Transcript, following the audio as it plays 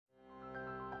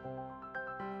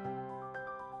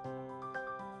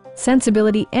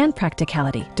Sensibility and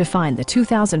practicality define the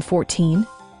 2014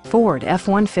 Ford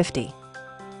F-150.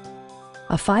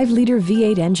 A 5-liter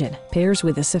V8 engine pairs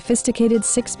with a sophisticated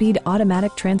 6-speed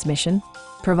automatic transmission,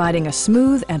 providing a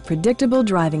smooth and predictable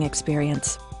driving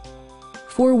experience.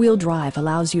 4-wheel drive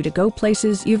allows you to go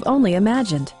places you've only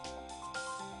imagined.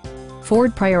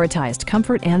 Ford prioritized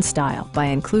comfort and style by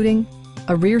including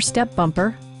a rear step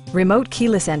bumper, remote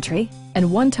keyless entry,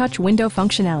 and one-touch window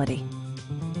functionality.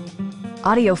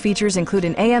 Audio features include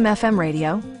an AM/FM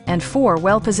radio and 4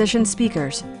 well-positioned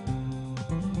speakers.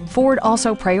 Ford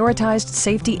also prioritized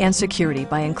safety and security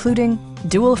by including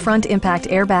dual front impact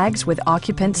airbags with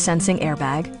occupant sensing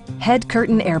airbag, head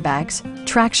curtain airbags,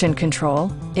 traction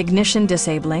control, ignition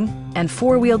disabling, and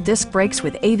 4-wheel disc brakes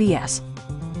with ABS.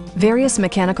 Various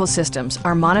mechanical systems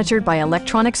are monitored by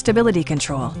electronic stability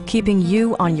control, keeping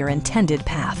you on your intended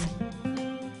path.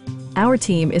 Our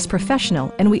team is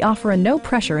professional and we offer a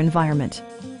no-pressure environment.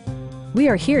 We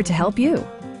are here to help you.